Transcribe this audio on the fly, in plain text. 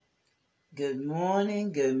Good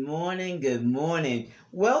morning, good morning, good morning.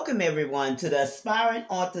 Welcome everyone to the Aspiring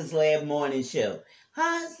Authors Lab Morning Show.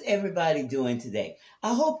 How's everybody doing today?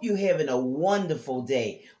 I hope you're having a wonderful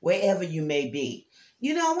day wherever you may be.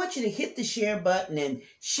 I want you to hit the share button and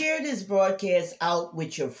share this broadcast out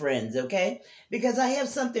with your friends, okay? Because I have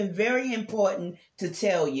something very important to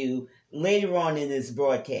tell you later on in this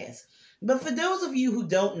broadcast. But for those of you who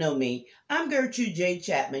don't know me, I'm Gertrude J.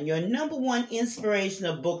 Chapman, your number one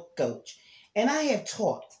inspirational book coach. And I have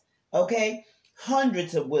taught, okay,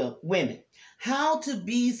 hundreds of women how to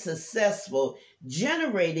be successful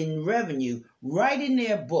generating revenue, writing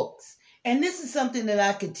their books. And this is something that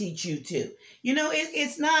I could teach you too.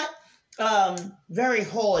 It's not very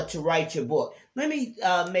hard to write your book. Let me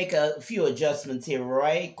make a few adjustments here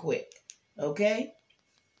right quick, okay?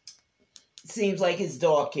 Seems like it's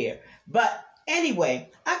dark here. But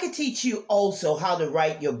anyway, I could teach you also how to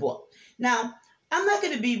write your book. Now, I'm not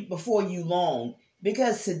going to be before you long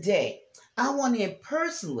because today I want to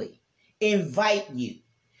personally invite you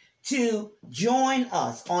to join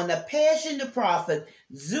us on the Passion to Profit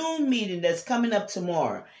Zoom meeting that's coming up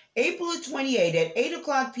tomorrow, April 28th at 8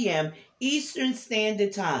 o'clock p.m. Eastern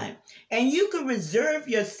Standard Time. And you can reserve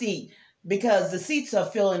your seat because the seats are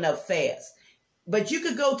filling up fast. But you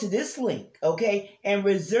could go to this link, okay, and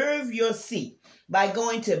reserve your seat by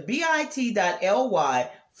going to bit.ly/Get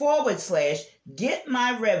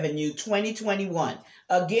My Revenue 2021.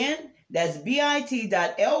 Again, that's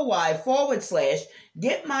bit.ly/Get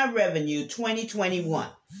My Revenue 2021.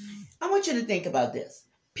 I want you to think about this.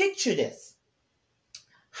 Picture this.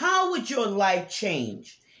 How would your life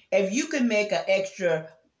change if you could make an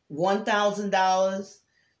extra $1,000,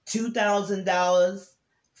 $2,000,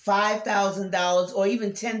 $5,000, or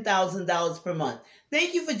even $10,000 per month?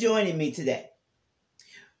 Thank you for joining me today.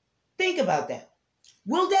 Think about that.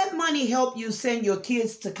 Will that money help you send your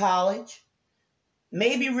kids to college?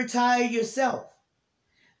 Maybe retire yourself.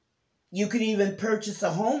 You could even purchase a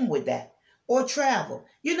home with that or travel.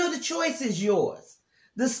 The choice is yours.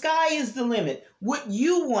 The sky is the limit. What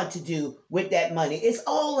you want to do with that money, it's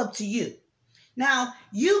all up to you. Now,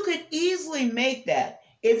 you could easily make that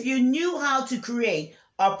if you knew how to create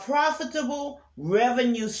a profitable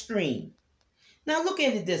revenue stream. Now, look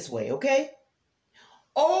at it this way, okay?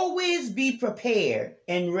 Always be prepared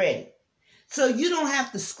and ready. So you don't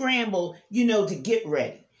have to scramble, to get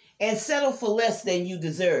ready and settle for less than you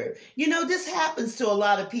deserve. This happens to a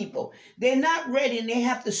lot of people. They're not ready and they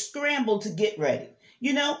have to scramble to get ready.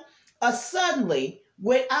 Suddenly,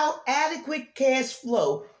 without adequate cash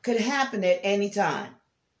flow could happen at any time.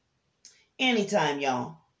 Anytime,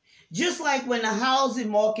 y'all. Just like when the housing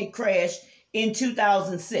market crashed in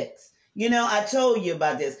 2006. I told you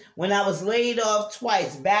about this. When I was laid off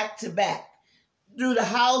twice, back to back, through the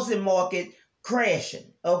housing market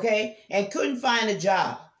crashing, okay? And couldn't find a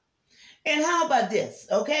job. And how about this,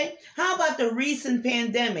 okay? How about the recent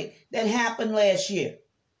pandemic that happened last year?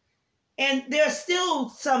 And there's still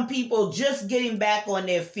some people just getting back on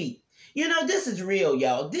their feet. This is real,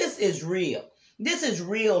 y'all. This is real. This is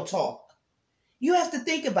real talk. You have to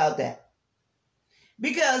think about that.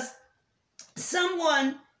 Because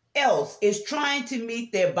someone else is trying to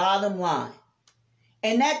meet their bottom line.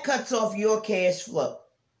 And that cuts off your cash flow.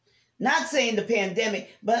 Not saying the pandemic,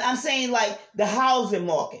 but I'm saying like the housing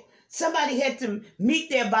market. Somebody had to meet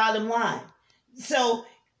their bottom line. So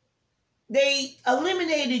they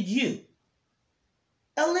eliminated you.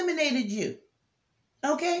 Eliminated you.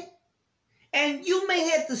 Okay? And you may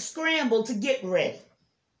have to scramble to get ready.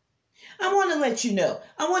 I want to let you know.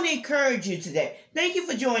 I want to encourage you today. Thank you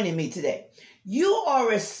for joining me today. You are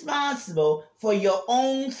responsible for your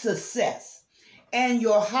own success and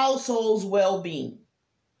your household's well-being.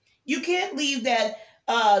 You can't leave that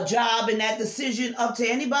job and that decision up to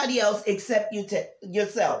anybody else except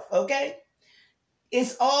yourself, okay?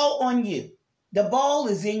 It's all on you. The ball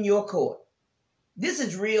is in your court. This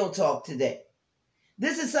is real talk today.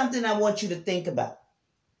 This is something I want you to think about.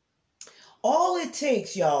 All it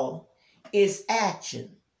takes, y'all, is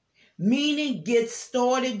action. Meaning get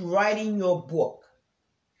started writing your book.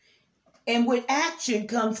 And with action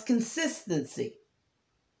comes consistency.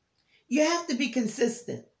 You have to be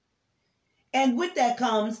consistent. And with that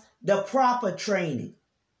comes the proper training.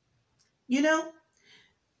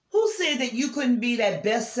 Who said that you couldn't be that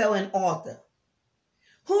best-selling author?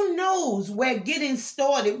 Who knows where getting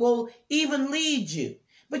started will even lead you?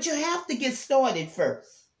 But you have to get started first.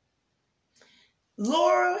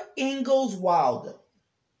 Laura Ingalls Wilder,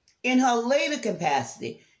 in her later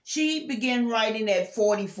capacity, she began writing at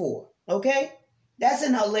 44, okay? That's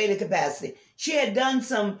in her later capacity. She had done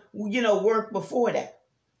some, work before that.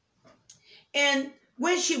 And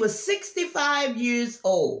when she was 65 years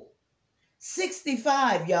old.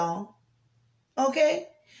 65, y'all. Okay?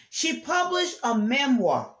 She published a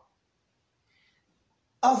memoir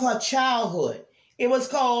of her childhood. It was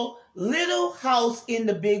called Little House in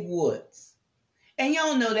the Big Woods. And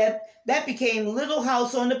y'all know that became Little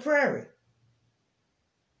House on the Prairie.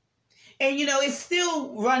 And it's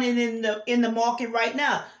still running in the market right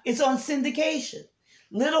now. It's on syndication.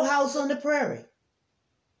 Little House on the Prairie.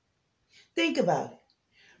 Think about it.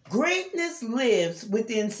 Greatness lives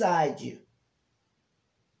within inside you.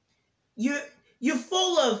 You're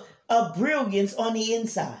full of brilliance on the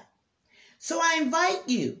inside. So I invite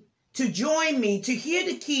you to join me to hear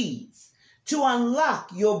the keys to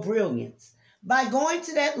unlock your brilliance by going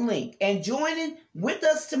to that link and joining with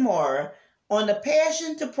us tomorrow on the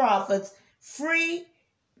Passion to Profits free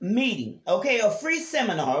meeting, okay, a free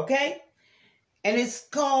seminar, okay? And it's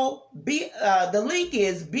called, the link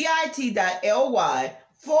is bit.ly/Get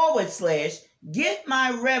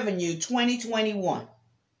My Revenue 2021.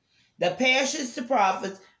 The Passions to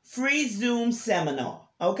Profits free Zoom seminar,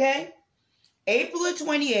 okay? April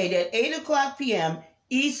 28th at 8 o'clock p.m.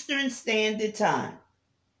 Eastern Standard Time.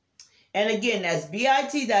 And again, that's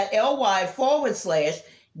bit.ly/Get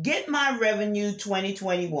My Revenue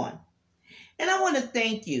 2021. And I want to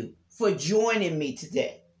thank you for joining me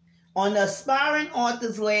today on the Aspiring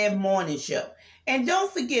Authors Lab Morning Show. And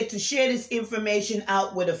don't forget to share this information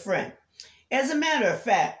out with a friend. As a matter of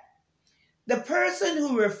fact, the person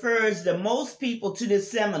who refers the most people to this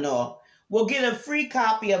seminar will get a free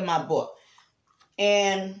copy of my book.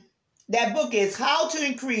 And that book is How to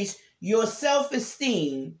Increase Your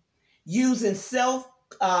Self-Esteem Using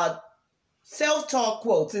Self-Talk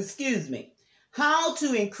Quotes, How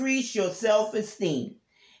to Increase Your Self-Esteem.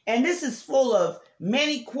 And this is full of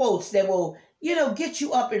many quotes that will, get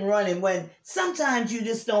you up and running when sometimes you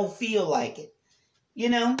just don't feel like it.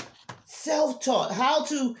 Self-taught, how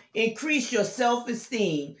to increase your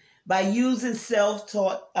self-esteem by using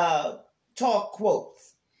self-taught talk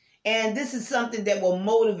quotes. And this is something that will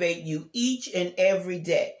motivate you each and every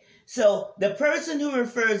day. So the person who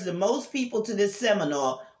refers the most people to this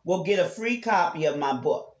seminar will get a free copy of my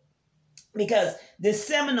book, because this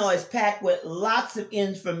seminar is packed with lots of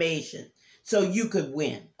information so you could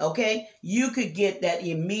win, okay? You could get that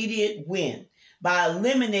immediate win by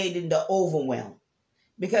eliminating the overwhelm,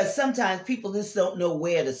 because sometimes people just don't know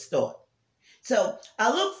where to start. So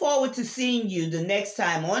I look forward to seeing you the next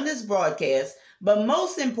time on this broadcast, but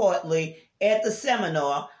most importantly at the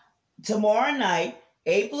seminar tomorrow night,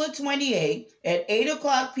 April 28th at 8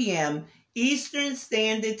 o'clock p.m. Eastern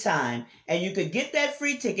Standard Time. And you could get that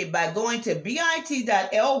free ticket by going to bit.ly/Get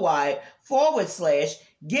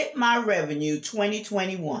My Revenue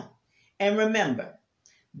 2021. And remember,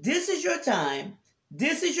 this is your time.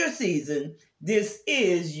 This is your season. This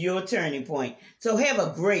is your turning point. So have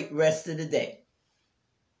a great rest of the day.